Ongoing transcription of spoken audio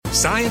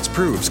Science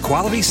proves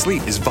quality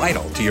sleep is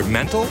vital to your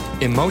mental,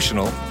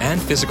 emotional,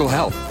 and physical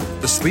health.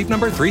 The Sleep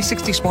Number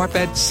 360 smart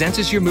bed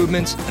senses your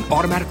movements and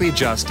automatically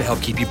adjusts to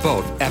help keep you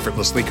both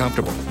effortlessly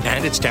comfortable.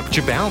 And it's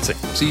temperature balancing,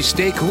 so you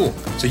stay cool.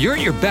 So you're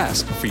at your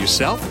best for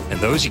yourself and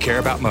those you care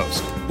about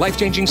most.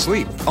 Life-changing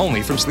sleep,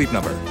 only from Sleep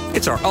Number.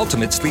 It's our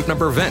ultimate Sleep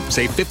Number event.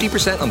 Save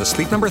 50% on the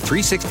Sleep Number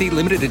 360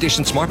 limited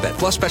edition smart bed,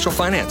 plus special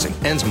financing.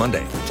 Ends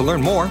Monday. To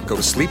learn more, go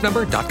to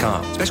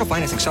sleepnumber.com. Special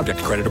financing subject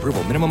to credit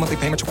approval. Minimum monthly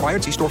payments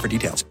required. See store for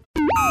details.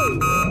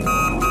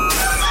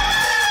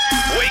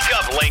 Wake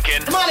up,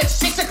 Lincoln. Come on, it's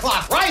 6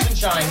 o'clock. Rise and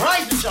shine,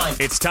 rise and shine.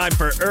 It's time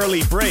for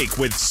Early Break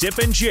with Sip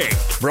and Jake.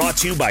 Brought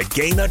to you by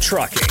Gaina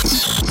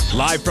Trucking.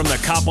 Live from the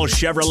Coppel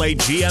Chevrolet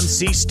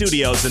GMC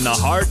studios in the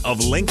heart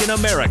of Lincoln,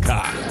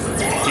 America.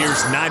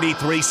 Here's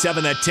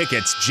 93.7 The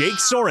Ticket's Jake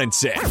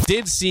Sorensen.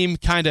 Did seem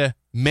kind of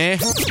meh.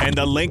 And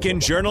the Lincoln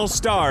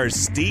Journal-Star's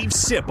Steve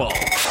Sipple.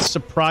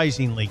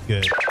 Surprisingly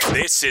good.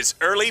 This is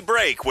Early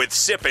Break with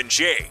Sip and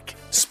Jake.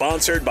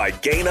 Sponsored by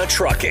Gaina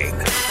Trucking.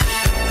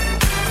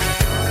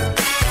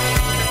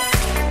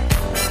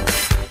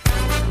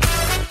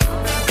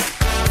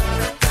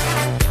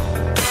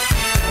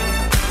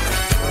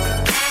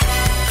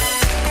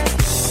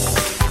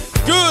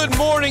 Good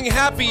morning,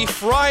 happy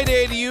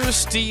Friday to you,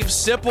 Steve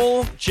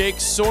Sipple, Jake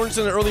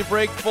Sorensen. Early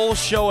break, full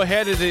show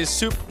ahead. It is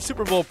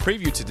Super Bowl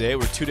preview today.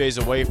 We're 2 days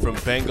away from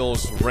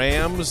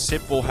Bengals-Rams.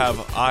 Sip will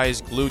have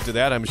eyes glued to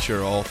that, I'm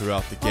sure, all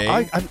throughout the game.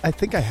 I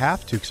think I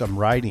have to because I'm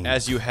writing.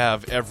 As you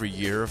have every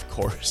year, of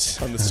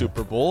course, on the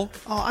Super Bowl.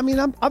 Oh, I mean,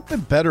 I've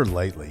been better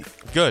lately.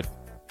 Good.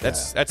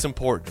 That's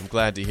important. I'm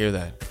glad to hear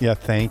that. Yeah,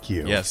 thank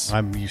you. Yes.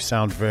 You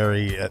sound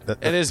very...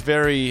 it is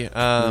very...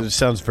 it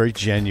sounds very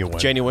genuine.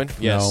 Genuine,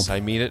 yes. No. I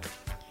mean it.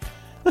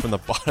 From the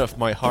bottom of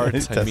my heart,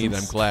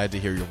 I'm glad to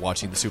hear you're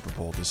watching the Super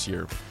Bowl this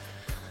year.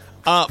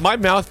 My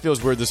mouth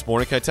feels weird this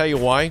morning. Can I tell you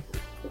why?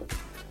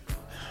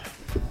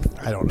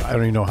 I don't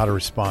even know how to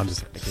respond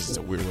to because it's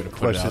a weird way to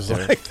put it out questions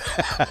there. like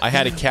that. I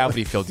had a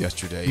cavity filled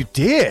yesterday. You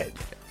did?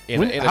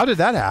 How did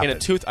that happen? In a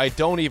tooth I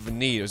don't even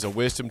need. It was a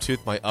wisdom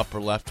tooth, my upper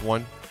left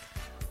one.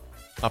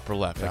 Upper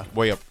left, yeah. like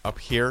way up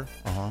here.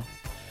 Uh-huh.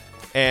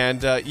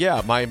 And,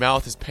 my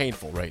mouth is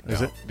painful right now.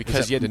 Is it?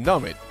 Because you had to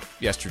numb it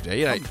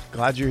yesterday. And I'm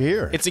glad you're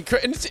here. It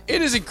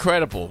is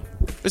incredible.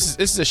 This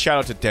is a shout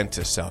out to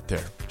dentists out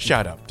there.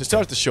 Shout out to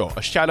start the show.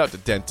 A shout out to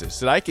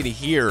dentists that I can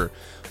hear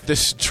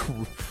this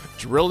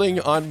drilling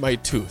on my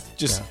tooth.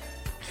 Just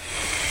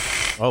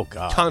oh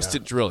god,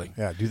 constant drilling.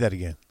 Yeah, do that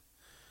again.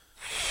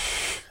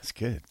 That's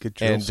good. Good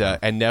drill.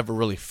 And never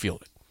really feel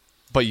it,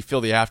 but you feel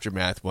the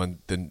aftermath when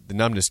the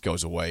numbness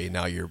goes away and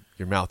now your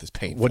mouth is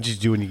painful. What did you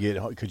do when you get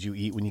home? Could you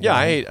eat when you?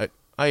 Yeah, get home?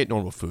 I ate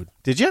normal food.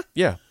 Did you?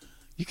 Yeah.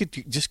 You could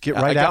just get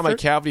right I got after my it?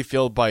 cavity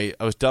filled I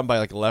was done by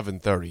like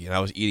 11:30, and I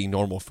was eating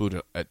normal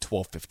food at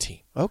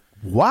 12:15. Oh,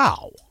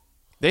 wow.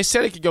 They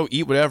said I could go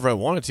eat whatever I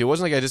wanted to. It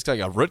wasn't like I just got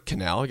like a root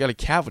canal. I got a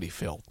cavity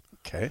filled.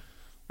 Okay.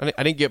 I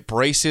didn't get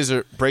braces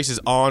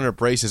on or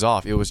braces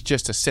off. It was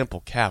just a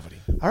simple cavity.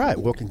 All right.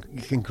 Well,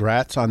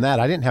 congrats on that.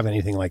 I didn't have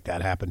anything like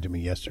that happen to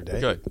me yesterday.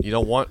 Good. You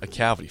don't want a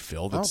cavity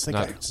filled.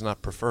 It's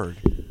not preferred.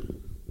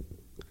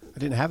 I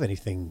didn't have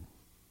anything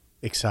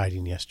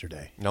exciting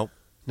yesterday. Nope.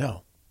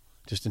 No.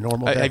 Just a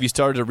normal day. Have you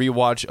started to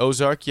rewatch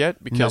Ozark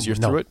yet? Because you're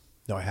through it?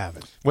 No, I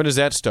haven't. When does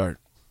that start?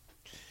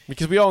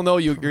 Because we all know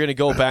you're going to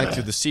go back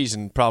through the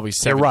season probably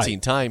 17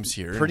 times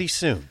here. Pretty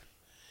soon.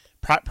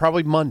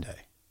 Probably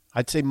Monday.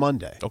 I'd say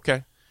Monday.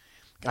 Okay.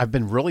 I've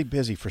been really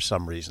busy for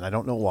some reason. I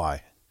don't know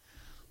why.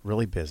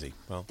 Really busy.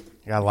 Well,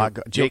 I got a lot.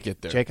 Jake,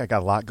 get there. Jake, I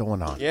got a lot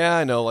going on. Yeah,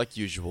 I know, like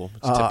usual.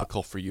 It's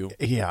typical for you.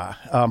 Yeah,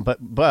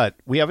 but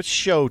we have a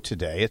show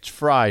today. It's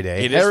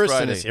Friday. It is Harrison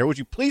Friday. is here. Would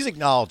you please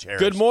acknowledge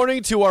Harrison? Good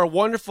morning to our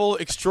wonderful,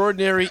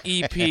 extraordinary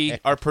EP,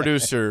 our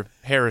producer,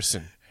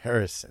 Harrison.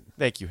 Harrison.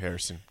 Thank you,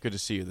 Harrison. Good to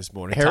see you this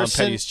morning. Harrison,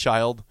 Tom Petty's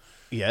child.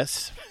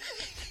 Yes.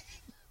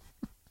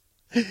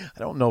 I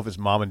don't know if his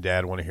mom and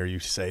dad want to hear you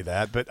say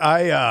that, but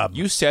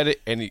you said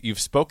it, and you've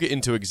spoken it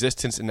into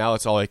existence, and now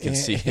it's all I can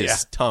see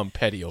is Tom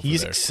Petty over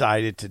He's there.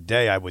 excited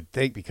today, I would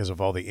think, because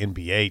of all the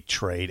NBA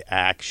trade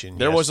action.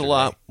 There was a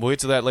lot. We'll get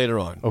to that later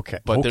on. Okay.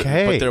 But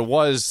there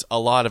was a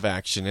lot of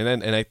action,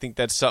 and I think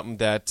that's something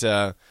that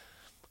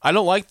I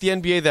don't like the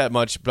NBA that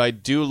much, but I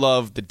do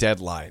love the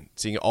deadline.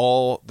 Seeing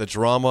all the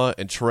drama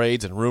and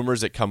trades and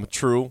rumors that come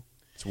true.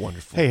 It's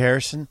wonderful. Hey,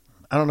 Harrison,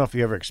 I don't know if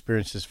you ever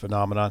experienced this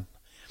phenomenon.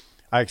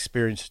 I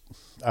experience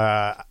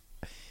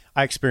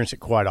it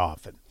quite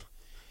often.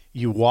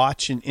 You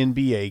watch an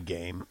NBA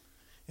game,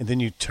 and then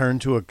you turn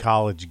to a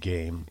college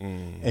game,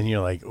 and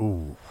you're like,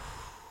 ooh,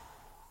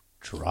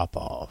 drop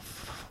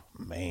off,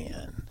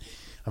 man.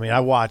 I mean,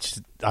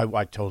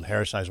 I told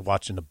Harrison I was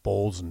watching the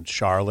Bulls in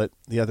Charlotte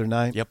the other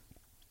night. Yep.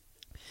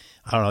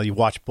 I don't know, you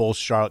watch Bulls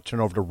Charlotte turn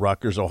over to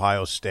Rutgers,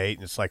 Ohio State,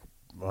 and it's like,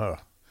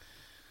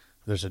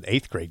 there's an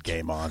 8th grade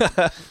game on.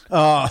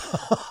 I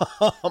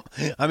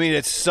mean,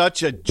 it's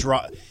such a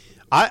drop.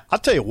 I'll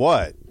tell you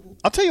what.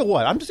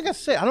 I'm just going to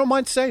say, I don't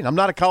mind saying, I'm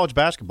not a college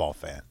basketball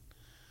fan.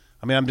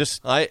 I mean, I'm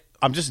just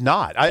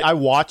not. I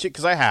watch it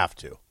because I have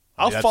to.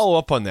 I'll follow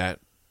up on that.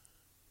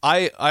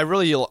 I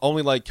really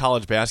only like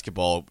college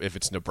basketball if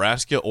it's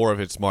Nebraska or if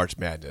it's March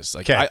Madness.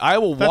 Like Okay. I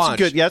will watch.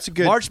 That's a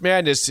good. March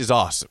Madness is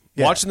awesome.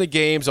 Yeah. Watching the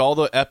games, all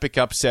the epic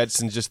upsets,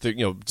 and just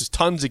just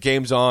tons of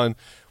games on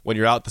when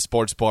you're out at the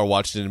sports bar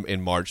watching it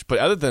in March. But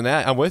other than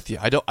that, I'm with you.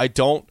 I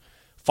don't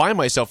find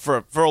myself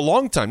for a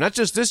long time, not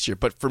just this year,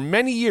 but for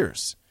many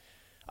years,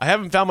 I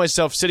haven't found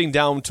myself sitting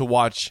down to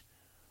watch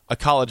a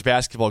college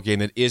basketball game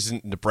that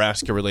isn't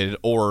Nebraska related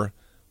or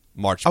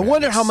March Madness. I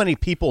wonder how many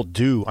people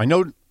do. I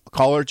know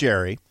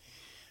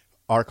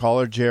our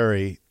caller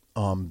Jerry,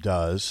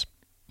 does.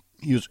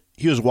 He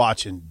was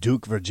watching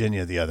Duke,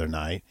 Virginia the other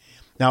night.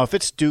 Now, if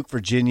it's Duke,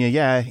 Virginia,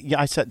 yeah,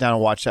 I sat down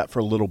and watched that for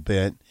a little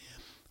bit.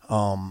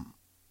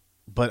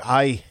 But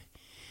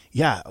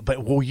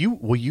will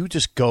you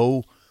just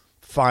go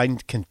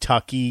find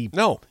Kentucky,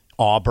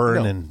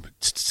 Auburn, and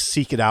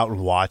seek it out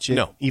and watch it?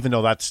 No, even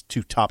though that's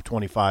 2 top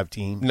 25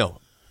 teams. No.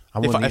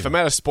 If I'm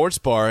at a sports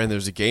bar and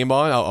there's a game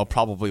on, I'll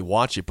probably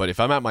watch it. But if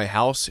I'm at my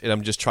house and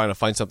I'm just trying to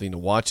find something to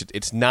watch,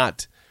 it's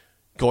not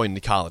going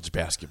to college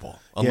basketball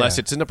unless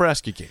it's a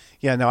Nebraska game.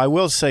 Yeah. Now I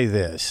will say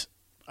this: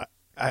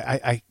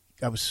 I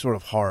was sort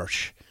of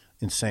harsh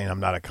in saying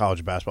I'm not a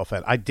college basketball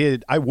fan.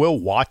 I will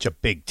watch a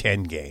Big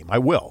Ten game.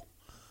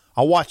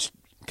 I'll watch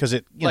because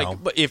it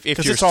But if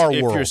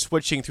you're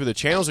switching through the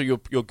channels, or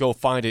you'll go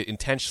find it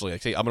intentionally.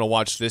 Like say I'm going to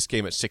watch this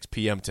game at 6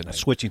 p.m. tonight.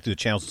 Switching through the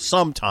channels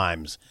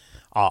sometimes.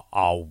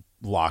 I'll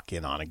lock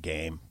in on a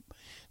game,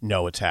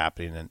 know it's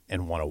happening,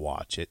 and want to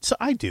watch it. So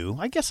I do.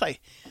 I guess I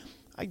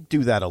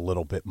do that a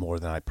little bit more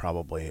than I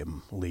probably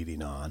am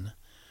leading on.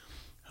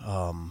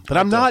 But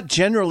I'm not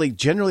generally.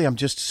 I'm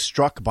just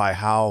struck by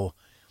how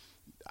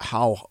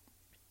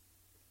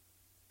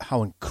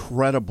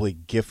incredibly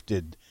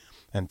gifted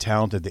and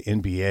talented the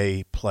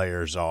NBA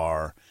players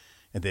are,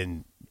 and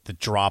then the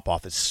drop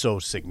off is so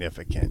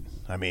significant.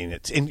 I mean,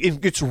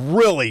 it's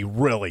really,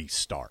 really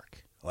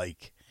stark.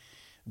 Like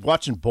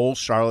watching Bulls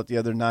Charlotte the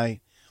other night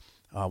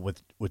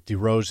with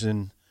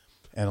DeRozan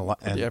and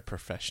they're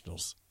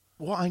professionals.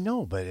 Well, I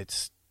know, but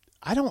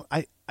I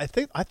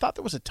thought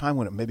there was a time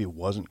when it maybe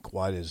wasn't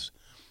quite as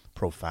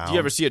profound. Do you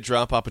ever see a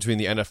drop off between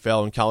the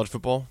NFL and college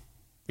football?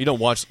 You don't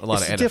watch a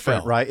lot of NFL. It's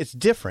different, right? It's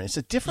different. It's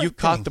a different You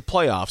caught the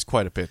playoffs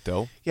quite a bit,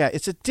 though. Yeah,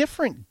 it's a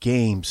different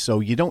game, so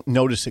you don't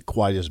notice it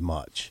quite as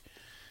much.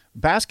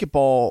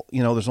 Basketball,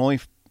 there's only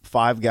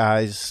 5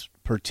 guys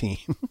per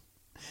team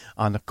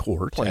on the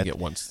court. Playing it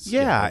once.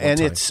 Yeah, and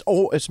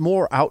time. it's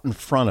more out in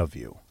front of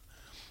you.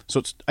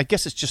 So I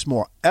guess it's just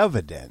more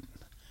evident.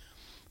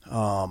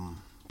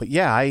 But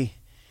yeah,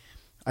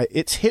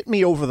 it's hit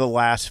me over the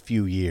last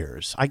few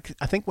years. I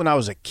think when I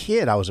was a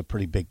kid, I was a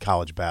pretty big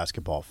college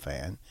basketball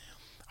fan.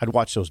 I'd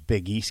watch those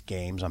Big East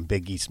games on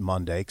Big East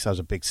Monday because I was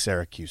a big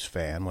Syracuse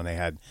fan when they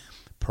had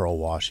Pearl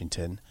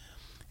Washington,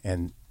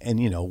 and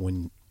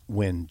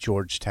when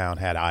Georgetown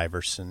had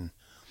Iverson,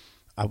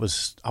 I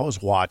was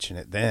watching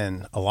it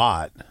then a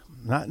lot,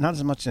 not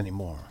as much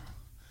anymore.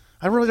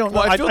 I really don't know.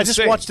 I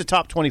just watched the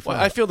top 25.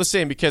 Well, I feel the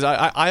same because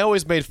I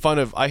always made fun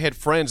of. I had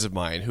friends of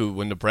mine who,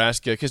 when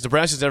Nebraska, because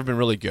Nebraska's never been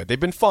really good. They've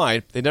been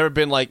fine. They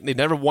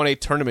never won a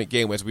tournament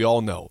game, as we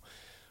all know.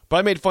 But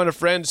I made fun of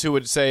friends who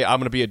would say, I'm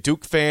going to be a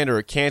Duke fan or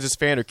a Kansas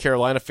fan or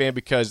Carolina fan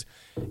because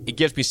it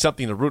gives me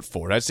something to root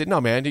for. And I'd say, no,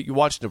 man, you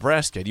watch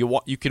Nebraska.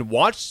 You can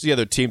watch the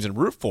other teams and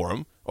root for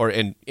them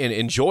and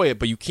enjoy it,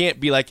 but you can't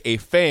be like a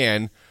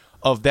fan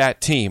of that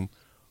team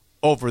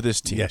over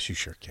this team. Yes, you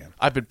sure can.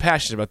 I've been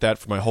passionate about that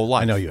for my whole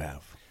life. I know you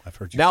have. I've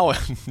heard you. Now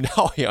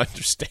I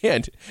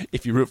understand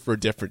if you root for a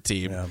different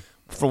team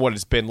for what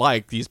it's been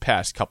like these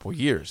past couple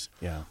years.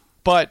 Yeah.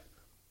 But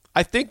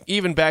I think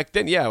even back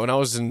then, when I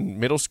was in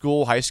middle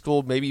school, high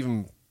school, maybe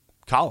even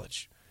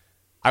college,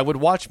 I would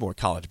watch more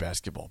college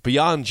basketball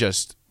beyond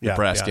just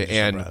Nebraska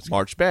and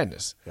March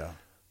Madness. Yeah.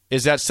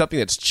 Is that something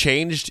that's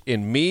changed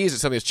in me? Is it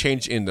something that's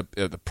changed in the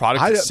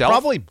product itself?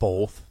 Probably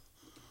both.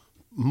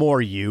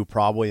 More you,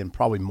 probably, and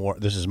probably more.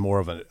 This is more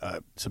of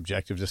a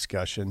subjective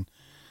discussion.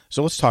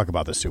 So let's talk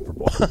about the Super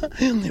Bowl.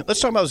 Let's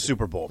talk about the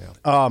Super Bowl.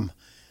 Yeah.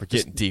 We're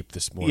getting deep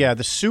this morning. Yeah,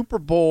 the Super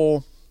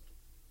Bowl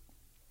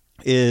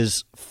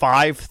is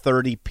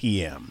 5:30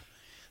 p.m.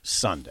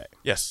 Sunday.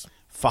 Yes.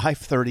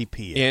 5:30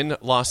 p.m. in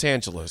Los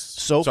Angeles.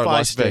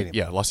 SoFi Stadium.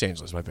 Yeah, Los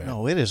Angeles, my bad.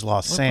 No, it is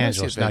Los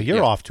Angeles. Now,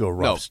 you're off to a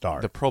rough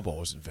start. The Pro Bowl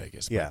was in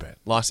Vegas, my bad.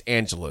 Los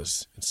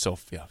Angeles and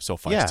SoFi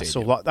Stadium. Yeah,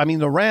 so, I mean,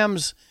 the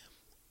Rams,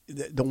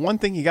 the one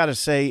thing you got to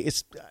say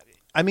is,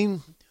 I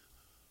mean,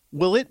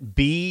 will it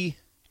be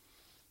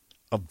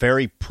a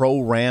very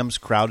pro-Rams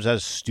crowd? Is that a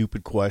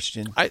stupid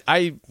question?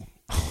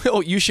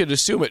 Well, you should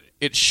assume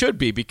it should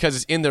be because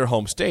it's in their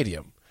home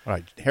stadium.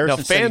 Right. Now,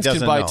 fans can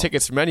buy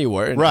tickets from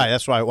anywhere. Right.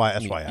 That's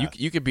why.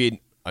 You could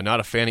be not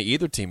a fan of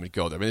either team and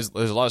go there. I mean,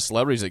 there's a lot of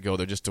celebrities that go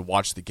there just to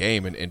watch the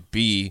game and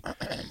be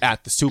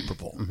at the Super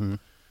Bowl. Mm-hmm.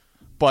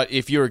 But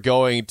if you're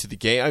going to the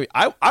game,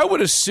 I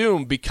would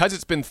assume because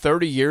it's been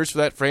 30 years for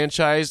that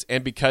franchise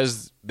and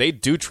because they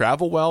do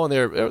travel well and they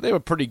have a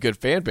pretty good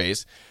fan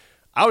base,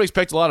 I would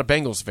expect a lot of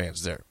Bengals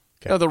fans there.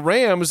 Okay. Now, the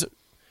Rams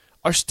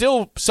are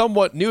still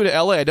somewhat new to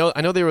L.A.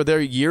 I know they were there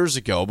years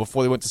ago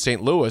before they went to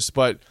St. Louis,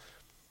 but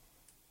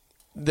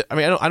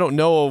I don't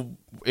know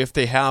if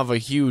they have a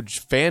huge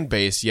fan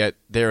base yet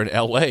there in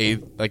L.A.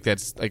 like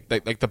that's like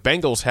the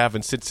Bengals have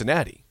in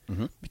Cincinnati,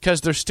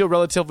 because they're still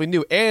relatively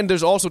new, and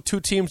there's also two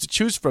teams to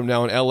choose from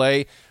now in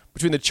L.A.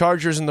 between the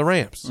Chargers and the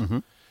Rams.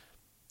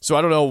 So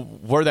I don't know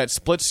where that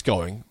split's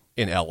going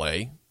in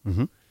L.A.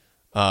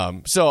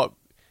 So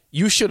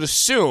you should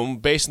assume,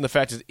 based on the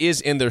fact that it is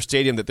in their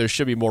stadium, that there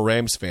should be more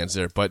Rams fans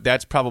there, but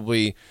that's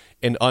probably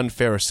an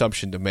unfair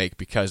assumption to make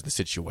because of the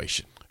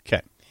situation.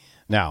 Okay.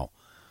 Now,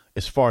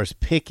 as far as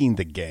picking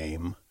the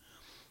game,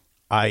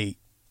 my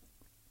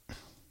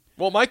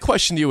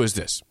question to you is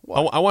this.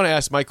 I want to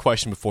ask my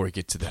question before we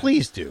get to that.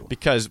 Please do.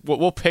 Because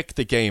we'll pick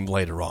the game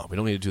later on. We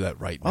don't need to do that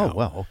right now. Oh,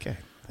 well, okay.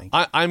 Thank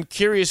you. I'm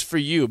curious for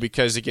you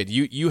because, again,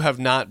 you have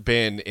not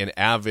been an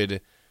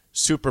avid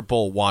Super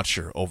Bowl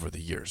watcher over the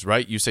years,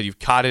 right? You said you've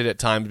caught it at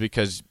times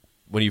because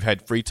when you've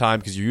had free time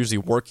because you're usually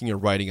working or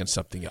writing on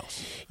something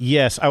else.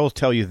 Yes, I will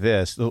tell you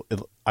this.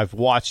 I've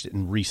watched it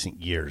in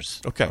recent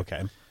years.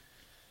 Okay.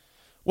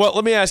 Well,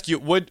 let me ask you,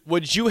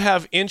 would you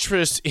have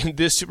interest in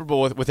this Super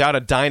Bowl without a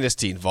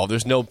dynasty involved?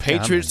 There's no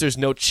Patriots, there's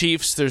no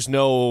Chiefs, there's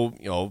no,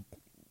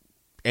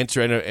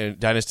 enter a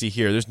dynasty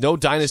here. There's no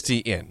dynasty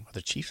in. Are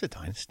the Chiefs a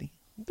dynasty?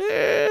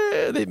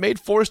 They made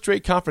 4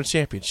 straight conference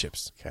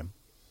championships. Okay.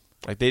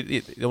 Like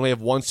they only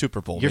have one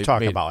Super Bowl. You're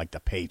talking about like the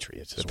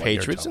Patriots. The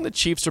Patriots and the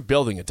Chiefs are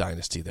building a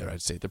dynasty there,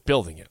 I'd say. They're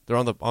building it. They're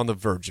on the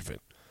verge of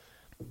it.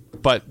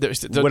 But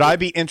would I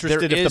be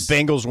interested if the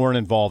Bengals weren't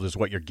involved is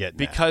what you're getting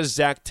because at.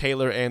 Zach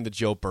Taylor and the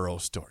Joe Burrow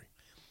story.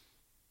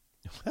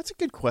 That's a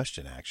good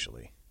question,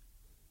 actually.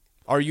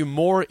 Are you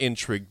more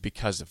intrigued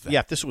because of that?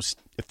 Yeah,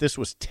 if this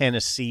was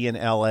Tennessee and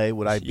LA,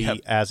 would I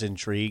be as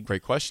intrigued?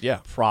 Great question. Yeah.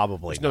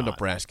 Probably There's not. no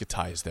Nebraska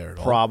ties there at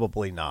all.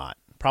 Probably not.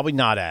 Probably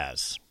not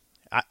as.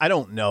 I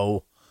don't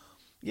know.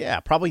 Yeah,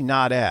 probably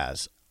not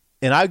as.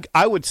 And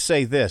I would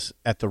say this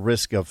at the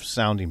risk of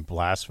sounding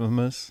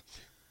blasphemous.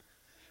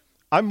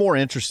 I'm more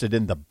interested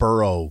in the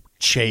Burrow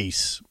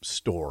Chase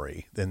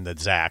story than the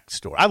Zach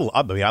story. I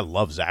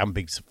love Zach. I'm a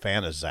big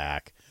fan of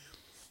Zach.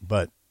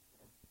 But,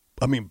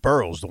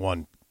 Burrow's the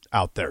one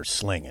out there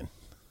slinging,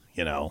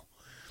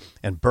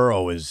 And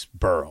Burrow is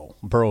Burrow.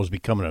 Burrow's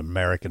becoming an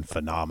American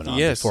phenomenon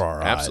before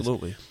our eyes.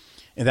 Absolutely.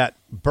 And that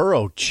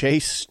Burrow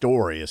Chase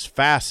story is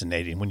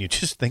fascinating when you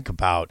just think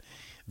about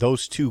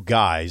those two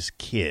guys,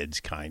 kids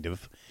kind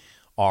of,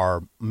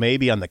 are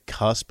maybe on the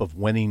cusp of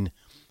winning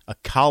a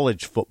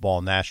college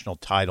football national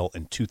title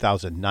in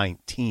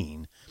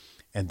 2019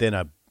 and then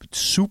a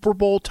Super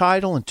Bowl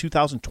title in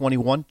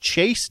 2021.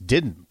 Chase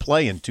didn't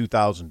play in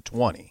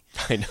 2020.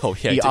 I know.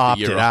 Yeah, he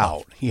opted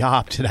out. He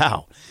opted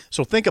out.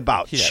 So think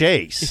about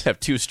Chase. He'd have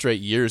 2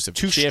 straight years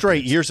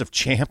of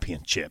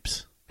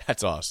championships.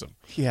 That's awesome.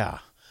 Yeah.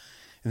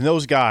 And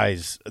those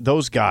guys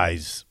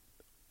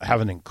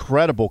have an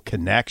incredible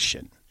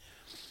connection.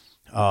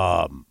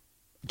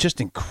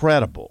 Just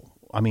incredible.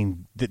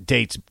 That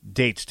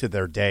dates to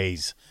their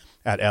days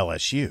at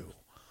LSU.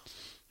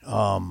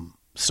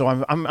 So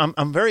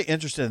I'm very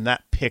interested in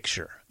that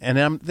picture. And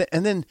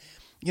then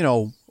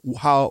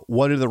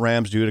what do the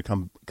Rams do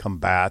to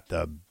combat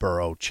the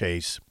Burrow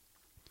Chase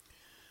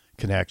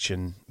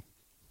connection?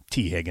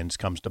 T. Higgins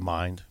comes to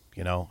mind.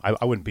 I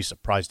wouldn't be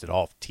surprised at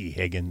all if T.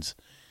 Higgins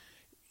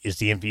is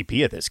the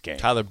MVP of this game.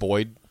 Tyler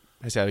Boyd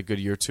has had a good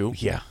year too.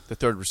 Yeah, the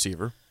third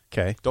receiver.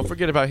 Okay, don't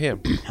forget about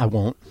him. I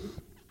won't.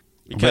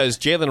 Because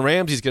Jalen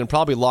Ramsey's going to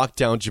probably lock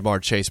down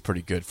Jamar Chase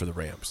pretty good for the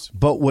Rams.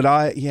 But would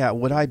I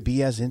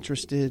be as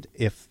interested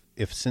if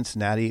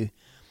Cincinnati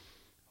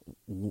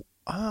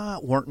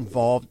weren't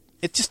involved?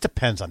 It just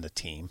depends on the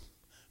team.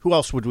 Who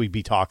else would we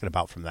be talking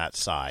about from that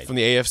side? From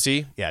the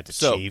AFC? Yeah, the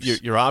so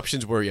Chiefs. Your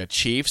options were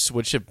Chiefs,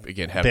 which have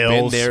been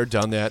Bills. there,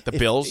 done that. The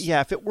Bills. Yeah,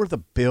 if it were the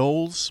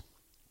Bills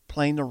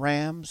playing the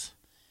Rams.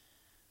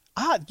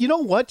 You know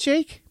what,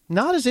 Jake?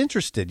 Not as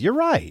interested. You're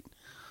right.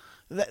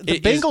 The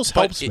Bengals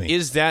helps me.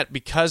 Is that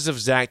because of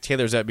Zach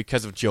Taylor? Or is that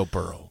because of Joe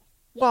Burrow?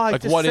 Well,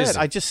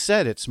 I just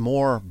said it's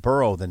more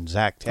Burrow than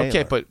Zach Taylor.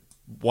 Okay, but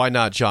why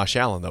not Josh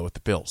Allen though with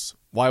the Bills?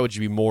 Why would you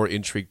be more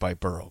intrigued by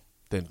Burrow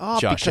than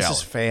Josh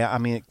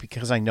Allen?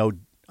 Because I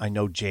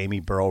know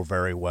Jamie Burrow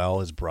very well,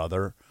 his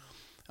brother.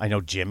 I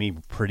know Jimmy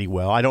pretty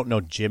well. I don't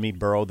know Jimmy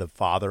Burrow, the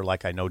father,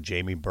 like I know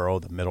Jamie Burrow,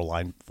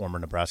 the former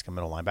Nebraska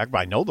middle linebacker. But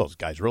I know those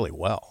guys really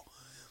well.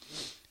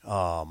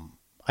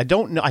 I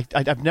don't know.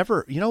 I've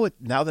never. You know what?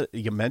 Now that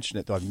you mention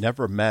it, though, I've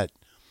never met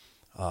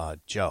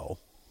Joe.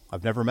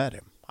 I've never met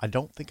him. I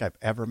don't think I've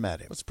ever met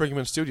him. Let's bring him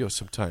in studio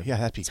sometime. Yeah,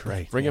 that'd be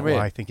great. Bring him in.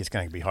 I think it's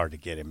going to be hard to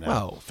get him now.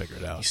 Well, we'll figure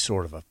it out. He's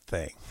sort of a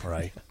thing,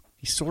 right?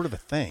 He's sort of a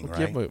thing, right?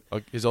 Give him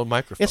his own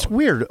microphone. It's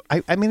weird.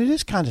 It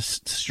is kind of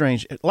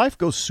strange. Life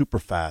goes super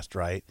fast,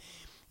 right?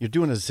 You're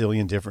doing a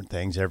zillion different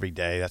things every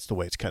day. That's the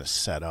way it's kind of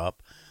set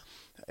up.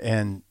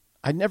 And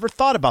I never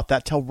thought about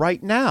that till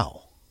right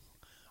now.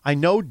 I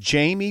know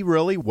Jamie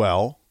really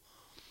well.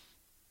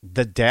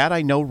 The dad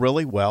I know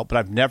really well, but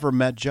I've never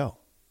met Joe.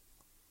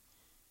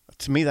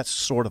 To me, that's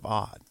sort of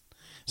odd.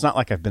 It's not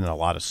like I've been in a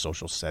lot of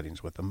social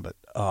settings with him, but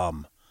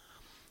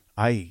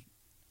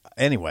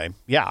anyway,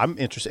 yeah, I'm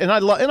interested, and I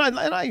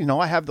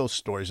I have those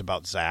stories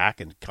about Zach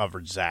and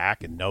covered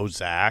Zach and know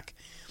Zach.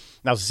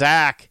 Now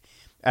Zach,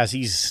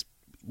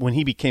 when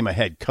he became a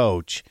head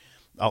coach,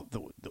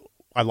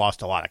 I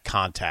lost a lot of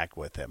contact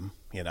with him.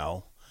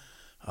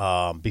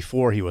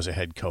 Before he was a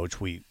head coach,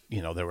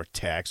 there were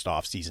texts,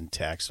 off-season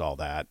texts, all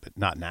that, but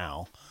not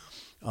now.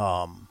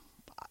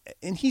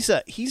 And he's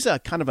a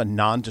kind of a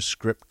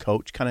nondescript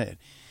coach, kind of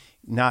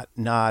not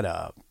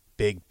a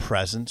big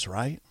presence,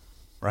 right?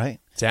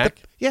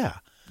 Zach? Yeah,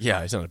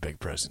 he's not a big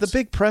presence. the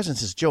big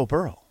presence is Joe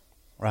Burrow,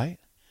 right?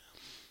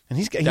 And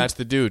that's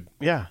the dude.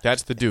 Yeah,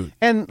 that's the dude.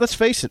 And let's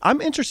face it,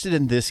 I'm interested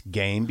in this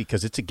game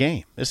because it's a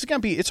game.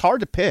 It's hard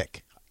to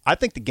pick. I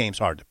think the game's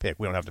hard to pick.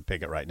 We don't have to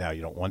pick it right now.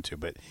 You don't want to,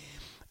 but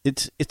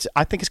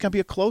I think it's going to be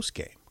a close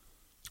game.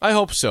 I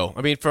hope so.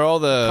 I mean, for all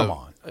the come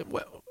on.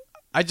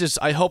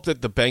 I hope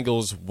that the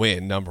Bengals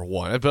win, number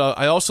one. But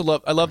I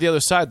love the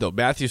other side, though.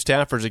 Matthew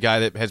Stafford's a guy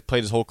that has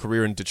played his whole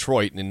career in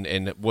Detroit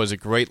and was a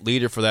great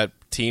leader for that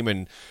team,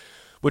 and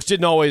which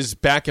didn't always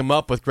back him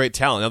up with great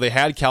talent. Now, they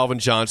had Calvin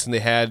Johnson. They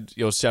had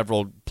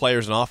several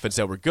players on offense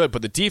that were good,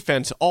 but the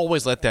defense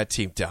always let that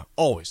team down.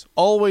 Always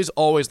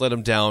let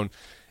them down.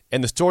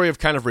 And the story of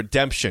kind of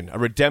redemption, a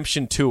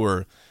redemption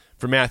tour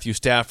for Matthew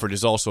Stafford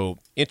is also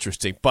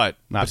interesting. But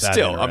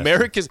still,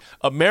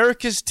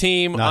 America's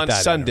team on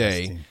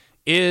Sunday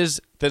is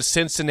the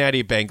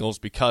Cincinnati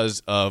Bengals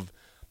because of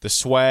the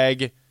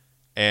swag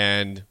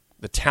and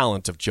the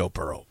talent of Joe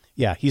Burrow.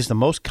 Yeah, he's the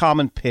most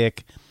common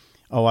pick.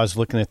 I was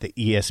looking at the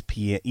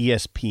ESPN.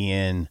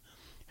 ESPN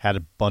had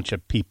a bunch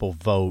of people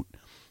vote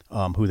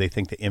who they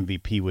think the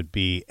MVP would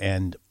be,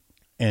 and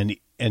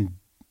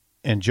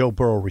Joe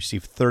Burrow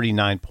received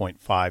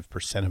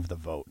 39.5% of the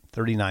vote.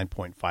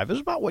 39.5 is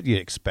about what you'd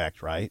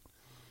expect, right?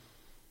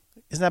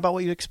 Isn't that about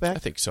what you'd expect? I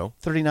think so.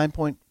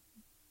 39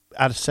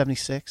 out of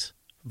 76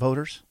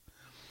 voters.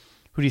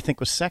 Who do you think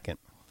was second?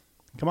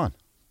 Come on.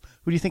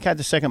 Who do you think had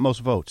the second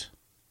most votes?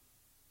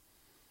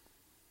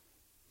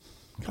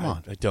 Come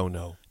on. I don't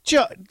know.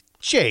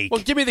 Jake.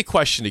 Well, give me the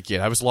question again.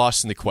 I was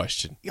lost in the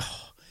question.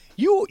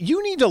 You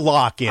need to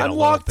lock in. I'm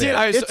locked in.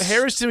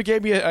 Harrison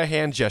gave me a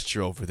hand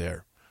gesture over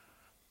there.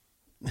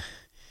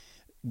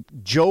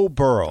 Joe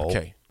Burrow,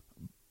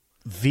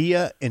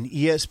 via an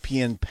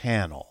ESPN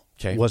panel,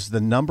 was the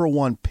number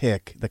one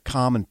pick, the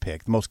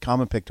most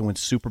common pick to win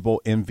Super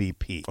Bowl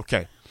MVP.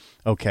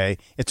 Okay.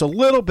 It's a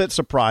little bit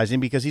surprising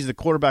because he's the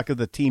quarterback of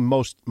the team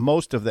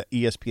most of the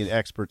ESPN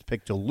experts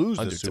picked to lose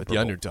the Super Bowl.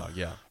 The underdog,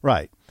 yeah.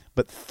 Right.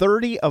 But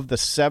 30 of the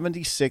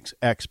 76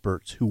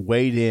 experts who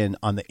weighed in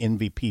on the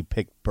MVP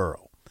picked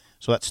Burrow.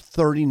 So that's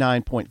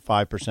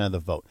 39.5% of the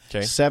vote.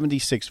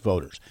 76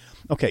 voters.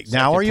 Okay,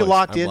 now are you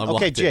locked in?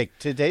 Okay, Jake,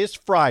 today is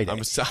Friday.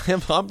 I'm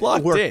locked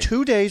in. We're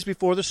 2 days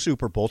before the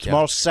Super Bowl.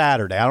 Tomorrow's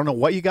Saturday. I don't know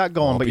what you got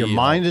going, but your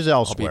mind is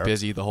elsewhere. I'll be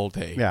busy the whole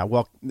day. Yeah,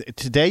 well,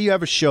 today you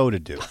have a show to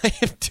do. I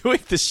am doing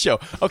the show.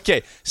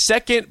 Okay,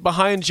 second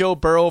behind Joe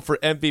Burrow for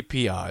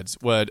MVP odds.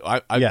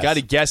 I've got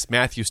to guess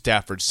Matthew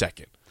Stafford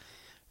second.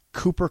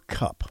 Cooper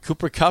Kupp.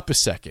 Cooper Kupp is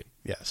second.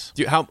 Yes.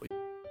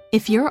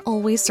 If you're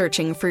always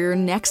searching for your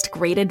next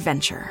great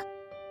adventure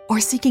or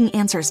seeking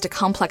answers to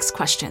complex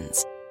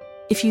questions,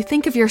 if you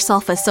think of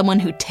yourself as someone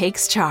who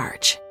takes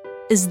charge,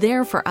 is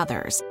there for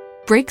others,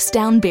 breaks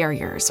down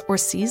barriers, or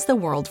sees the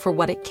world for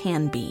what it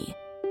can be,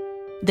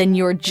 then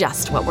you're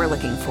just what we're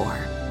looking for.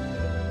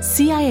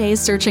 CIA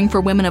is searching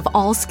for women of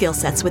all skill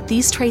sets with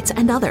these traits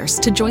and others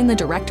to join the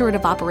Directorate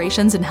of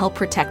Operations and help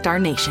protect our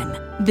nation.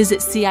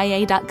 Visit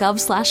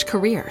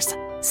cia.gov/careers.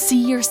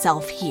 See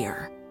yourself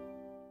here.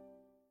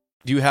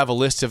 Do you have a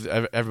list of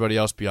everybody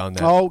else beyond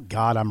that? Oh,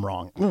 God, I'm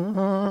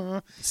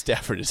wrong.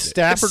 Stafford is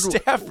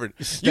Stafford.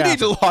 You need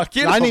to lock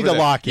in. I need to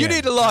lock in. You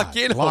need to lock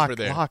in over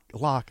there.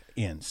 Lock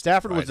in.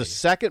 Stafford was the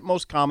second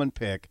most common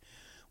pick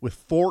with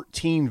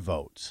 14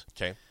 votes.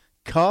 Okay.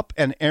 Kupp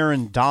and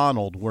Aaron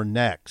Donald were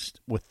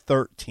next with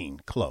 13.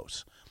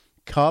 Close.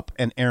 Kupp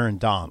and Aaron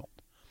Donald.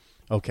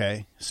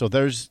 Okay. So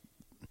there's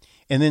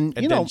 – and then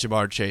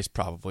Jamar Chase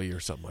probably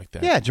or something like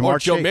that. Yeah, Jamar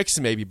Chase. Joe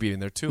Mixon maybe being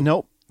there too.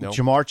 Nope.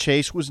 Jamar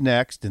Chase was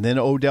next, and then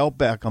Odell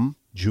Beckham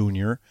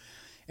Jr.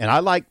 And I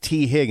like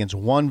T. Higgins.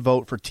 One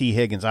vote for T.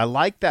 Higgins. I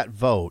like that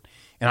vote.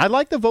 And I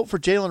like the vote for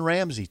Jalen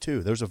Ramsey,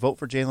 too. There's a vote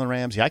for Jalen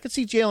Ramsey. I could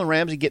see Jalen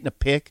Ramsey getting a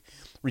pick,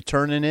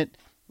 returning it,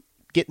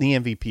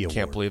 getting the MVP award.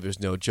 Can't believe there's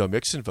no Joe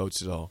Mixon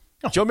votes at all.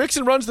 Oh. Joe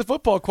Mixon runs the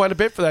football quite a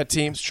bit for that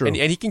team. It's true. And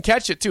he can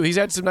catch it, too. He's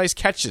had some nice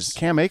catches.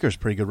 Cam Akers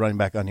pretty good running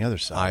back on the other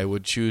side. I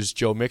would choose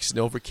Joe Mixon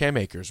over Cam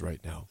Akers right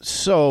now.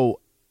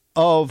 So,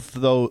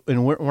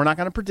 and we're not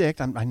going to predict.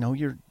 I know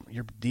your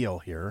deal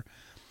here.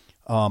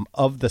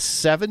 Of the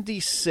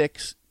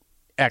 76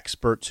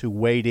 experts who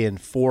weighed in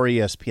for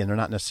ESPN, they're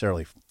not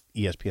necessarily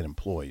ESPN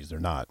employees. They're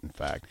not, in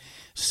fact.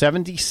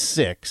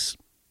 76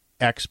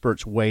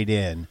 experts weighed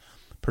in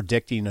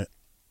predicting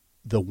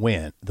the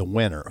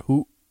winner.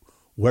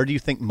 Where do you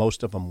think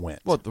most of them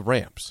went? Well, the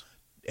Rams.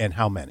 And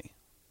how many?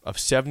 Of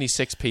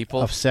 76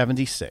 people? Of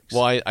 76.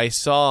 Well, I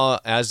saw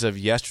as of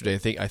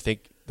yesterday, I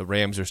think the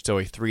Rams are still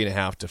a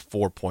 3.5 to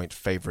 4 point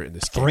favorite in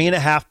this game.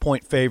 3.5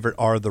 point favorite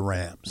are the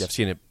Rams. Yeah, I've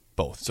seen it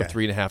both. So Okay.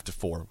 3.5 to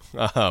 4.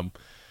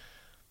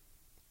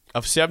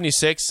 Of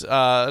 76,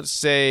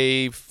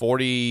 say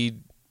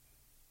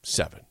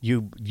 47.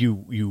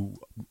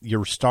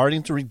 You're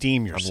starting to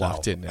redeem yourself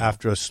locked in now.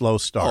 after a slow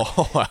start.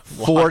 Oh, I'm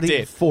locked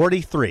in.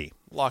 43.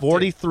 Locked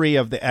 43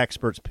 of the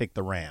experts picked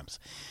the Rams.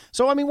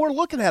 So, I mean, we're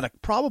looking at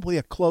probably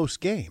a close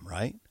game,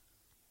 right?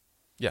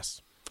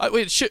 Yes.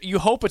 You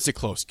hope it's a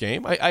close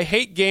game. I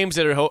hate games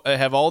that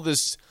have all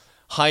this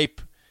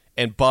hype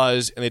and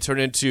buzz, and they turn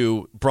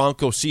into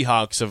Broncos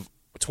Seahawks of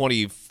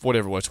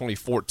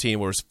 2014,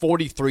 where it's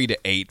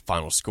 43-8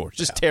 final score.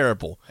 Just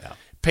terrible. Yeah.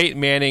 Peyton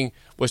Manning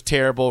was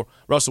terrible.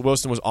 Russell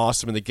Wilson was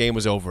awesome, and the game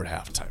was over at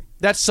halftime.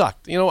 That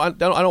sucked. I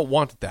don't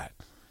want that.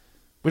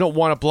 We don't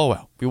want a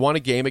blowout. We want a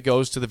game that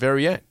goes to the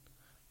very end.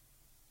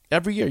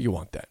 Every year you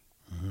want that.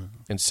 Mm-hmm.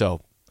 And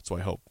so that's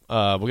what I hope.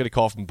 We'll get a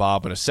call from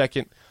Bob in a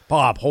second.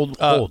 Bob, hold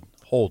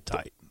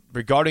tight.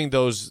 Regarding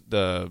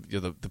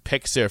the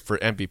picks there for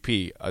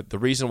MVP, the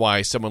reason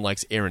why someone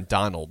likes Aaron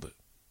Donald,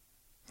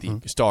 the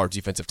star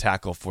defensive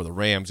tackle for the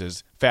Rams,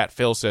 is Fat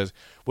Phil says,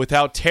 with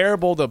how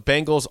terrible the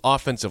Bengals'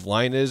 offensive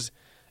line is,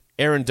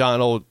 Aaron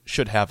Donald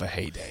should have a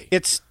heyday.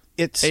 It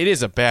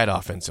is a bad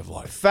offensive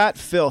line. Fat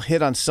Phil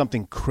hit on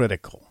something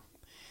critical.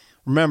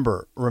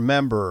 Remember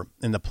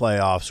in the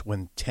playoffs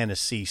when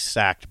Tennessee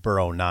sacked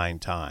Burrow 9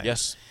 times.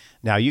 Yes.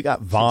 Now you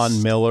got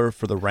Von Miller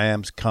for the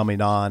Rams coming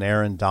on,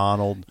 Aaron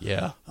Donald.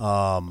 Yeah.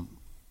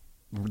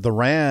 The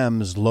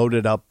Rams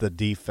loaded up the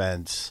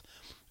defense.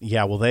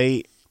 Yeah, well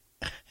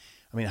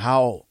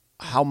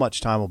how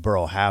much time will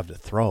Burrow have to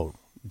throw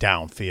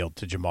downfield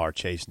to Jamar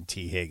Chase and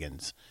T.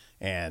 Higgins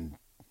and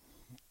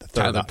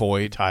Tyler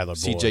Boyd, Boyd.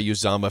 C.J.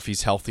 Uzomah, if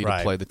he's healthy to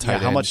play the tight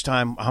end. How much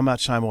time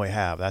will we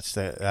have?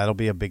 That'll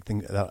be a big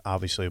thing. That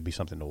obviously will be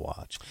something to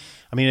watch.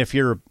 I mean,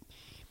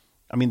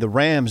 the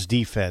Rams'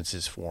 defense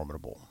is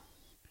formidable,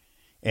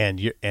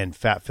 and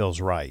Fat Phil's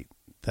right.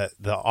 The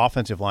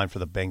offensive line for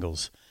the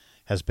Bengals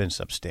has been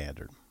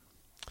substandard.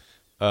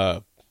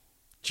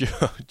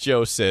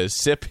 Joe says,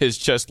 Sip is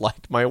just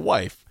like my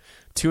wife.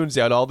 Tunes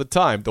out all the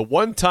time. The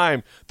one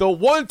time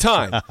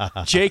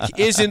Jake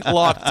isn't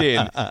locked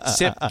in,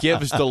 Sip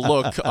gives the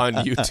look on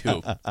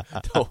YouTube.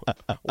 The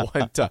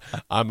one time.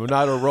 I'm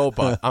not a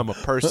robot. I'm a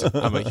person.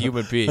 I'm a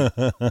human being.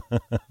 I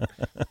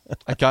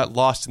got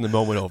lost in the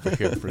moment over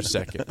here for a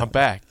second. I'm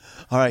back.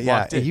 All right,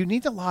 Locked in. You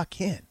need to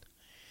lock in.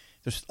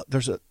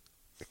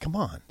 Come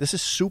on. This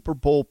is Super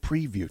Bowl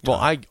preview time. Well,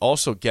 I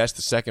also guessed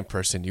the second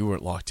person you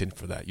weren't locked in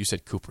for that. You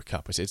said Cooper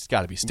Kupp. I said it's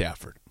got to be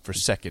Stafford for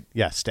second.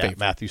 Yeah, favorite.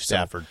 Matthew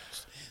Stafford.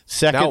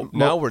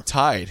 Now we're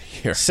tied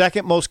here.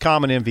 Second most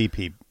common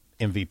MVP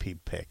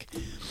pick.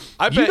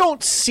 You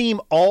don't seem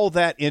all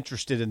that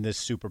interested in this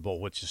Super Bowl,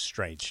 which is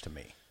strange to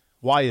me.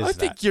 Why is that? I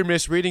think you're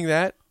misreading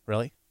that.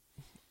 Really?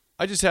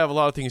 I just have a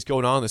lot of things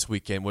going on this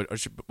weekend,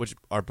 which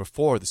are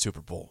before the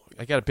Super Bowl.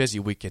 I got a busy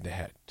weekend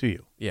ahead. Do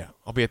you? Yeah.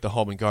 I'll be at the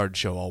Home and Garden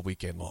Show all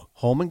weekend long.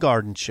 Home and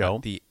Garden Show.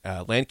 At the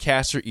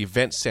Lancaster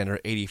Event Center,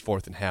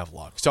 84th and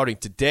Havelock. Starting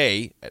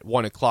today at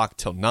 1 o'clock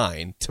till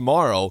 9.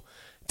 Tomorrow,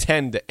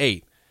 10 to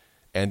 8.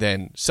 And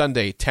then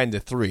Sunday, 10 to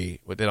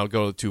 3. But then I'll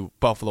go to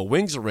Buffalo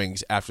Wings and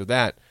Rings after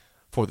that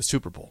for the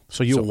Super Bowl.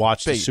 So you'll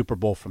watch the Super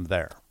Bowl from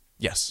there?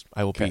 Yes,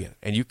 I will be in.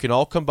 And you can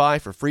all come by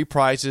for free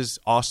prizes,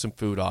 awesome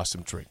food,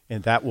 awesome drink.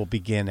 And that will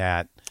begin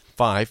at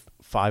 5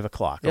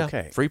 o'clock. Yeah,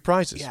 okay. Free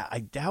prizes. Yeah, I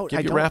doubt.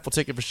 Give your raffle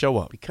ticket for show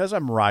up. Because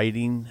I'm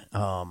writing,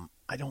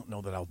 I don't know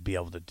that I'll be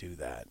able to do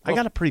that. Well, I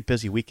got a pretty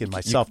busy weekend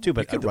myself, too.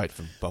 But you could write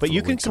from Buffalo But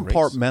you can Wings and Rings.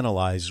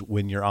 compartmentalize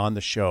when you're on the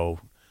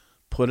show.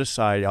 Put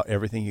aside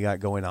everything you got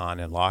going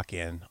on and lock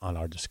in on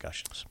our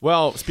discussions.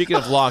 Well, speaking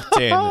of locked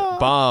in,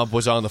 Bob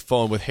was on the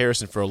phone with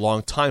Harrison for a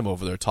long time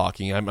over there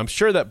talking. I'm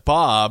sure that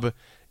Bob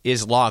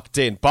is locked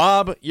in.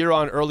 Bob, you're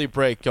on early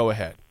break. Go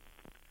ahead.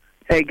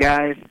 Hey,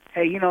 guys.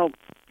 Hey, your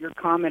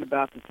comment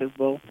about the Super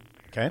Bowl,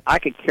 okay, I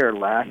could care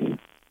less.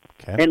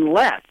 Okay.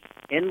 Unless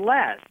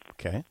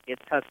okay,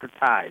 it's Husker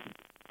ties.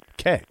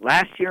 Okay.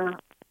 Last year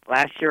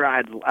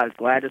I was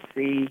glad to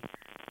see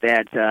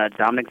that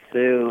Dominic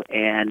Sue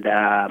and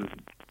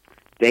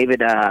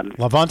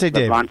Levante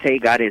David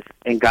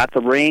got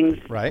the rings.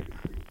 Right.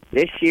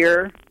 This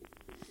year,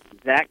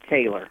 Zach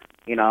Taylor.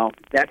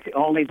 That's the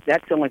only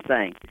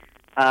thing.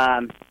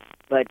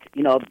 But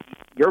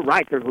you're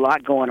right. There's a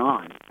lot going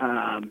on.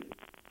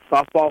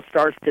 Softball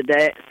starts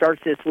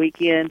this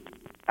weekend.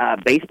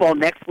 Baseball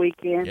next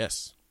weekend.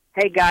 Yes.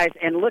 Hey guys,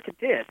 and look at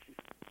this.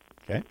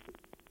 Okay.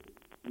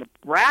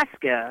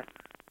 Nebraska.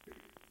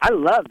 I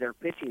love their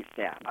pitching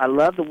staff. I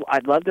love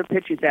their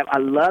pitching staff. I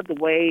love the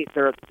way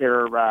their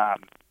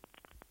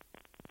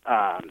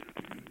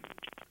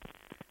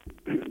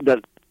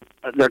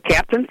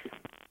captains,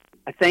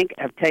 I think,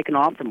 have taken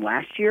off from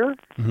last year.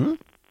 Mm-hmm.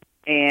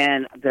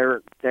 And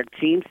their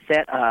team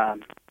set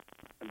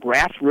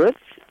grassroots,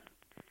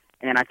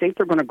 and I think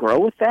they're going to grow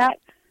with that.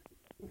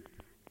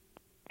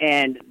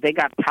 And they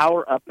got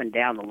power up and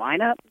down the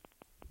lineup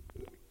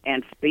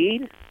and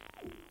speed,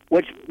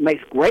 which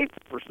makes great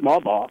for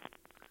small ball.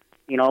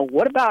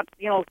 What about,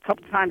 a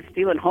couple times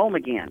stealing home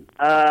again?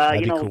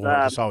 That'd be cool.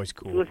 That's always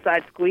cool.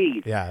 Suicide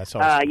squeeze. Yeah, that's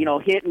always cool.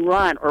 Hit and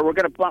run, or we're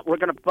going to bunt,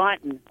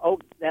 and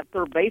that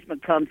third baseman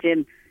comes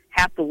in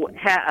halfway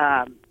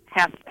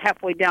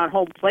down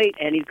home plate,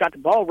 and he's got the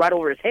ball right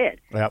over his head.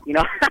 Yep.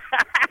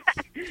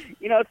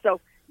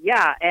 So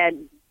yeah,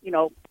 and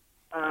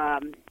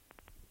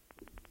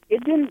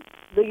it didn't.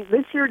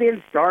 This year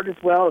didn't start as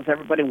well as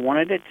everybody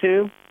wanted it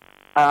to,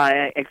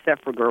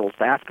 except for girls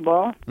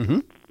basketball. Mm-hmm.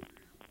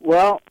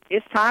 Well,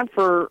 it's time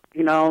for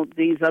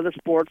these other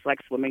sports like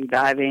swimming,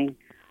 diving.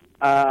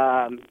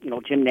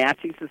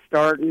 Gymnastics is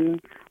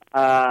starting.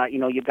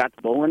 You've got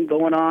the bowling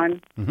going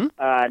on. Mm-hmm.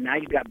 Now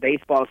you've got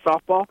baseball,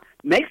 softball.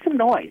 Make some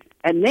noise,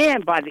 and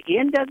then by the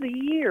end of the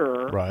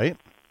year, right?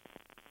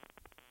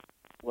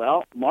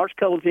 Well, March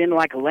goes in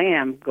like a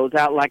lamb, goes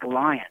out like a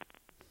lion.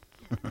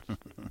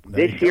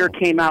 This year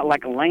came out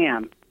like a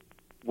lamb.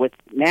 With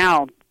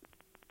now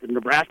the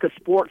Nebraska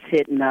sports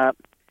hitting up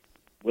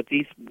with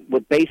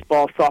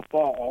baseball,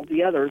 softball, all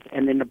the others,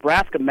 and then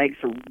Nebraska makes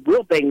a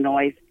real big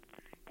noise,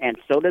 and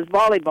so does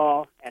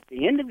volleyball at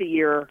the end of the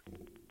year.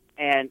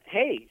 And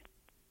hey,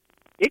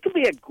 it could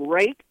be a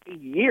great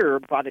year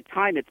by the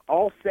time it's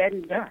all said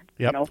and done.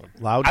 Yep.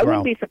 Loud I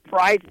growl. wouldn't be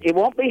surprised. It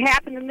won't be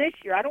happening this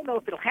year. I don't know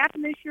if it'll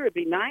happen this year. It'd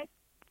be nice.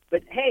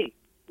 But, hey,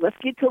 let's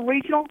get to a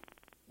regional.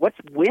 Let's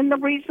win the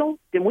regional.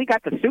 Then we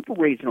got the super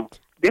regional.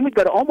 Then we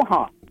go to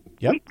Omaha.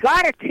 Yep. We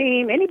got a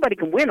team. Anybody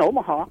can win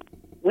Omaha.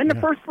 Win the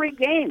first 3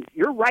 games.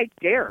 You're right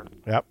there.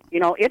 Yep.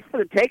 It's for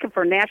the taking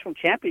for a national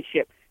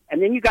championship.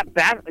 And then you got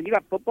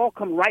football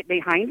come right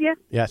behind you.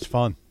 Yeah, it's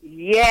fun.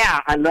 Yeah,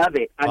 I love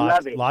it. I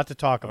love it. A lot to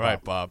talk about. All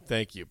right, Bob.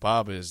 Thank you.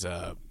 Bob is,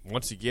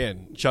 once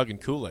again, chugging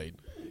Kool-Aid.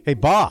 Hey,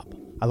 Bob,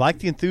 I like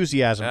the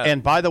enthusiasm. Yeah.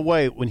 And by the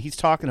way, when he's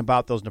talking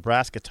about those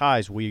Nebraska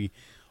ties, we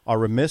are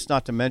remiss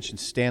not to mention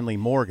Stanley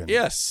Morgan.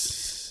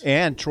 Yes.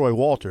 And Troy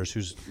Walters,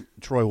 who's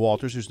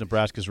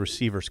Nebraska's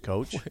receivers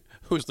coach.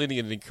 Who's leading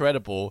an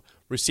incredible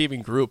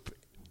receiving group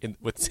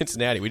with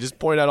Cincinnati. We just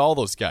pointed out all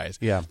those guys.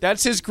 Yeah.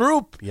 That's his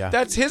group. Yeah.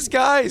 That's his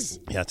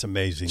guys. Yeah, it's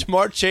amazing.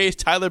 Jamar Chase,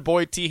 Tyler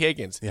Boyd, T.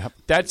 Higgins. Yep.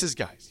 That's his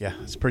guys. Yeah,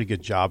 it's a pretty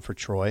good job for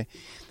Troy.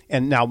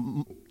 And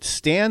now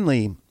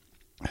Stanley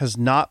has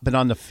not been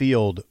on the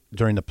field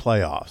during the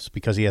playoffs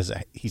because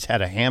he's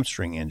had a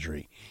hamstring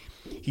injury.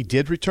 He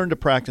did return to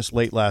practice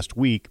late last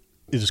week.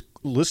 Is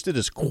listed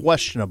as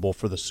questionable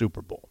for the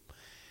Super Bowl.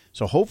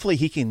 So hopefully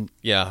he can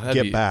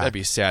get back. That'd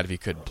be sad if he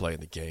couldn't play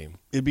in the game.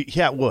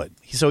 It would.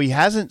 So he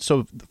hasn't.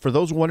 So for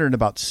those wondering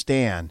about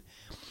Stan,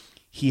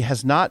 he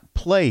has not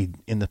played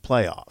in the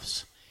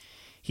playoffs.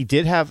 He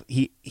did have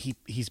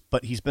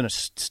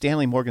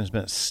Stanley Morgan has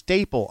been a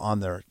staple on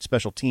their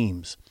special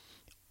teams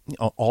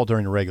all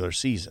during the regular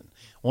season.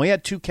 Only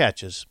had 2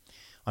 catches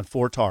on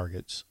 4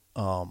 targets,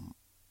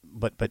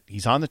 but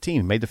he's on the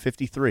team. Made the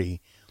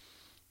 53,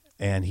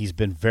 and he's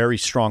been very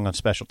strong on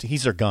special teams.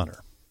 He's their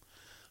gunner.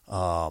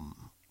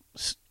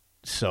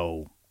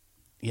 So,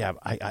 yeah,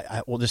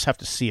 I will just have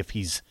to see if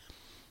he's,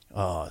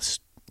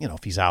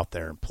 if he's out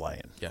there and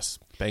playing. Yes,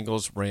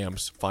 Bengals,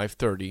 Rams,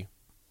 5:30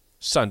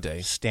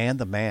 Sunday. Stan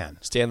the man.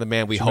 Stan the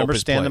man. We hope remember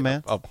is Stan the playing.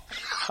 man? Oh.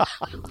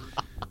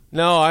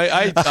 No,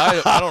 I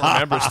don't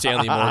remember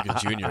Stanley Morgan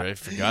Jr. I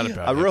forgot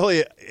about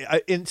it.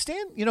 And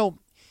Stan,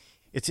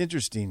 it's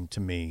interesting to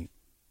me.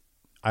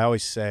 I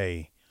always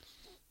say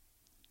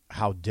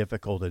how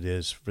difficult it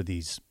is for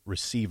these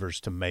receivers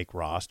to make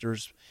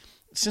rosters.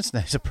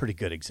 Cincinnati's a pretty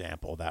good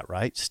example of that,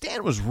 right?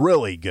 Stan was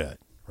really good,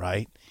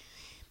 right?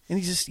 And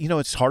he's just,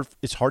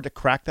 it's hard to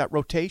crack that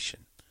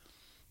rotation.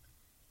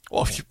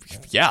 Well,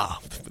 yeah,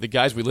 the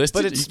guys we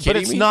listed.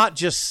 It's not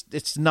just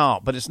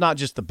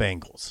the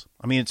Bengals.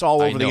 I mean, it's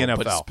all over the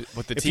NFL.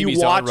 But the team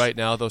he's on right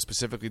now, though,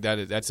 specifically,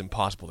 that's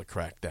impossible to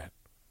crack that.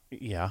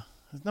 Yeah,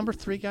 number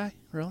 3 guy,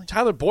 really?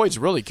 Tyler Boyd's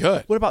really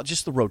good. What about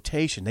just the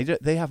rotation?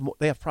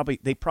 They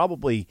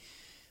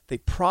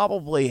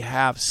probably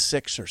have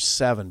 6 or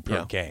 7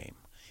 per game.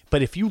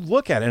 But if you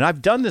look at it, and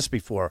I've done this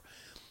before,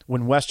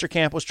 when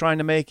Westerkamp was trying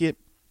to make it,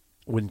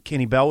 when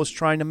Kenny Bell was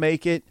trying to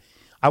make it,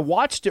 I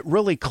watched it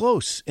really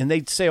close, and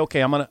they'd say,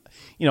 okay, I'm going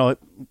to,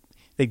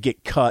 they'd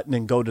get cut and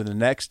then go to the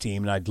next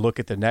team, and I'd look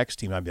at the next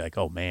team, and I'd be like,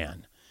 oh,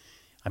 man.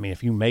 I mean,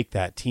 if you make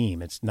that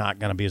team, it's not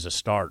going to be as a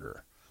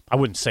starter. I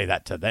wouldn't say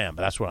that to them,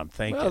 but that's what I'm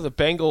thinking. Well, the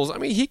Bengals, I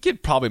mean, he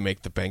could probably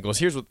make the Bengals.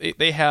 Here's what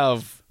they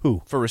have.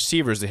 Who? For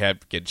receivers, they have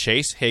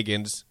Chase,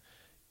 Higgins,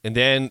 and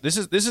then this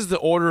is the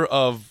order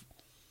of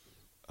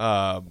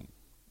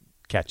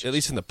catches, at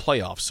least in the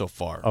playoffs so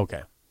far.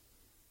 Okay.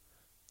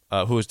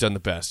 Who has done the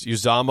best?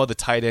 Uzama, the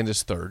tight end,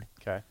 is 3rd.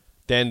 Okay.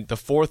 Then the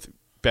 4th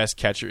best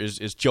catcher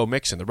is Joe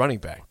Mixon, the running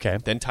back. Okay.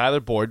 Then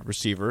Tyler Boyd,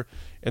 receiver.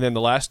 And then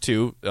the last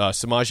 2,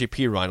 Samaje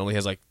Perine only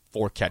has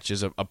 4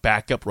 catches, a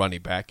backup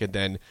running back, and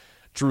then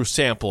Drew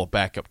Sample, a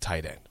backup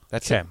tight end.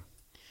 That's it.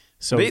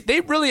 So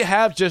they really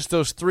have just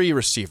those 3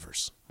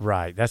 receivers.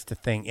 Right, that's the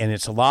thing, and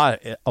it's a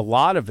lot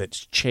of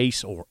it's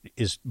Chase or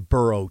is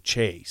Burrow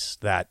Chase,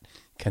 that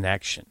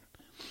connection.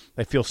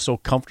 They feel so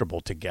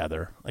comfortable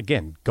together.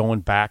 Again,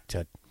 going back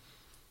to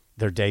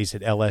their days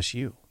at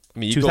LSU. I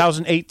mean,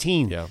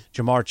 2018, Yeah.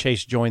 Jamar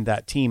Chase joined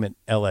that team at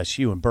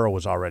LSU, and Burrow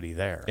was already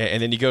there.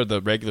 And then you go to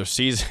the regular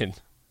season.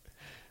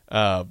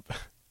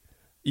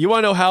 You want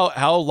to know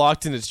how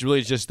locked in it's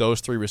really just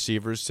those three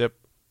receivers, Sip?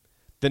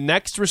 The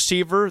next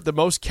receiver, the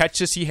most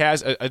catches he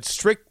has, a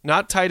strict,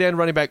 not tight end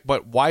running back,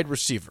 but wide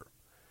receiver.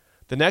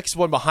 The next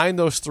one behind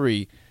those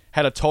three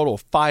had a total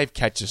of 5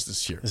 catches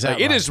this year. Is that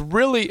It right? is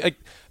really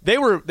they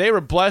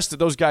were blessed that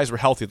those guys were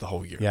healthy the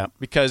whole year. Yeah.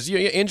 Because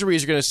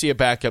injuries, you're going to see a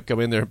backup come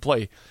in there and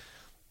play.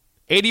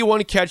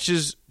 81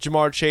 catches,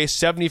 Jamar Chase,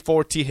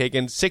 74 T.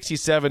 Higgins,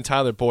 67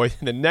 Tyler Boyd,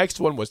 and the next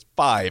one was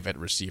 5 at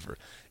receiver.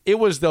 It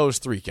was those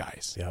 3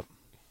 guys. Yep.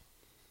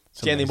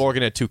 Stanley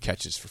Morgan had 2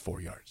 catches for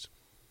 4 yards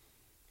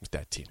with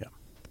that team. Yeah.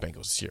 The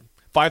Bengals this year.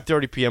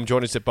 5:30 p.m.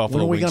 Join us at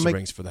Buffalo Wings and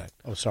Rings for that.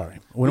 Oh, sorry.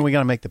 When are we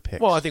going to make the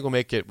picks? Well, I think we'll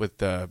make it with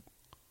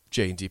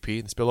J and DP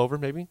and spillover,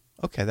 maybe.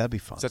 Okay, that'd be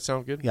fun. Does that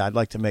sound good? Yeah, I'd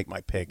like to make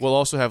my pick. We'll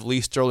also have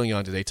Lee Sterling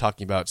on today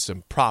talking about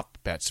some prop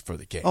bets for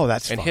the game. Oh,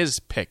 that's and fun. his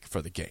pick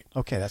for the game.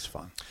 Okay, that's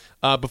fun.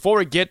 Before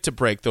we get to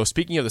break, though,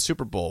 speaking of the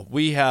Super Bowl,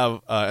 we have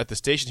at the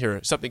station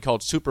here something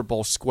called Super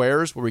Bowl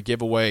Squares, where we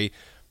give away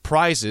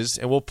prizes,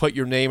 and we'll put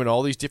your name in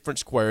all these different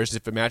squares.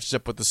 If it matches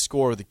up with the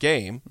score of the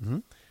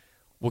game,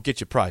 we'll get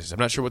you prizes. I'm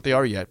not sure what they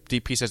are yet.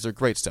 DP says they're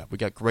great stuff. We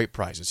got great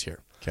prizes here.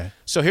 Okay.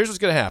 So here's what's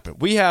going to happen.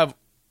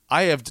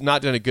 I have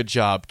not done a good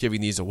job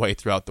giving these away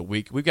throughout the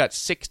week. We've got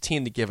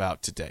 16 to give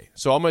out today.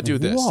 So I'm going to do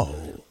this.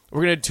 Whoa.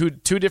 We're going to do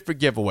 2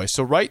 different giveaways.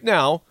 So right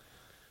now,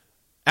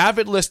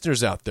 avid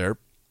listeners out there,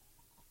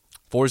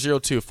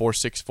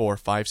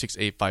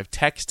 402-464-5685,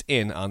 text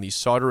in on the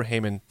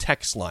Sauter-Heyman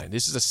text line.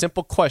 This is a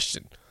simple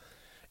question,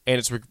 and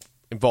it's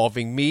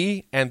involving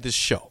me and this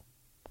show.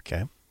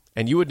 Okay.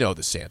 And you would know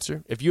this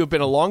answer. If you have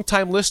been a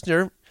long-time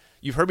listener,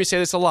 you've heard me say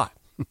this a lot.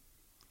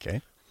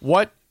 Okay.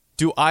 What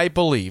do I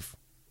believe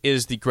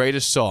is the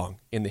greatest song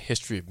in the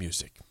history of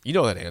music? You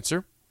know that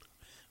answer.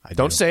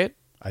 Don't say it.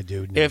 I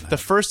do. If the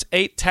first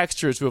 8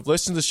 texters who have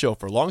listened to the show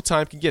for a long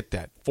time can get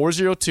that,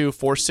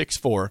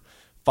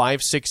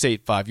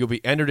 402-464-5685, you'll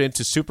be entered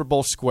into Super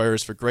Bowl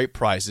Squares for great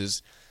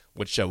prizes,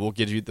 which we'll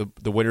give you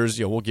the winners.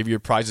 We'll give you your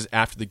prizes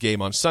after the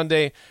game on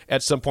Sunday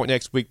at some point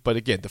next week. But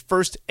again, the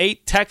first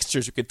 8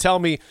 texters who can tell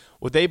me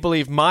what they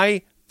believe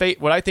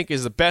what I think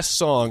is the best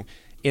song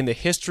in the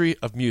history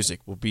of music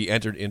will be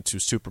entered into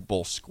Super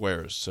Bowl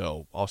Squares.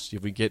 So I'll see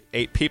if we get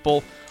 8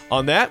 people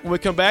on that. When we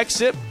come back,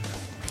 Sip,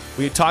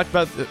 we talked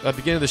about at the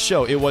beginning of the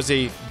show. It was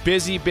a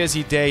busy,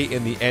 busy day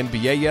in the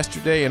NBA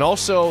yesterday. And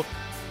also,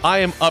 I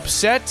am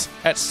upset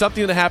at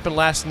something that happened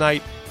last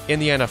night in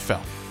the NFL.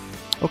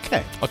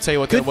 Okay. I'll tell you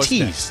what Good that was tease.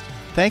 next.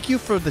 Thank you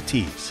for the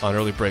tease. On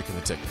Early Break in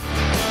the Ticket.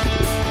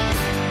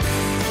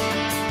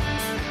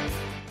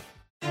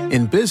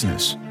 In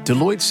business,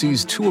 Deloitte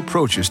sees 2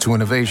 approaches to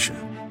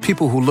innovation.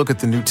 People who look at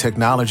the new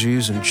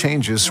technologies and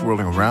changes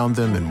swirling around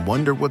them and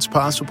wonder what's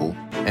possible,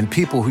 and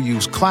people who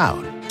use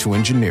cloud to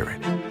engineer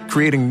it,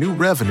 creating new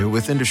revenue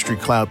with industry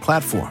cloud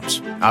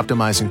platforms,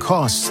 optimizing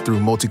costs through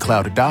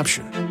multi-cloud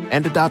adoption,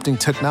 and adopting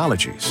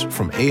technologies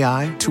from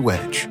AI to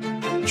edge.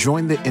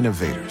 Join the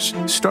innovators.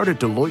 Start at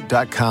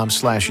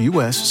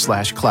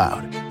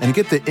Deloitte.com/US/cloud and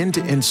get the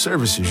end-to-end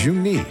services you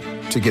need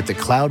to get the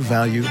cloud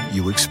value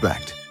you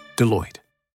expect. Deloitte.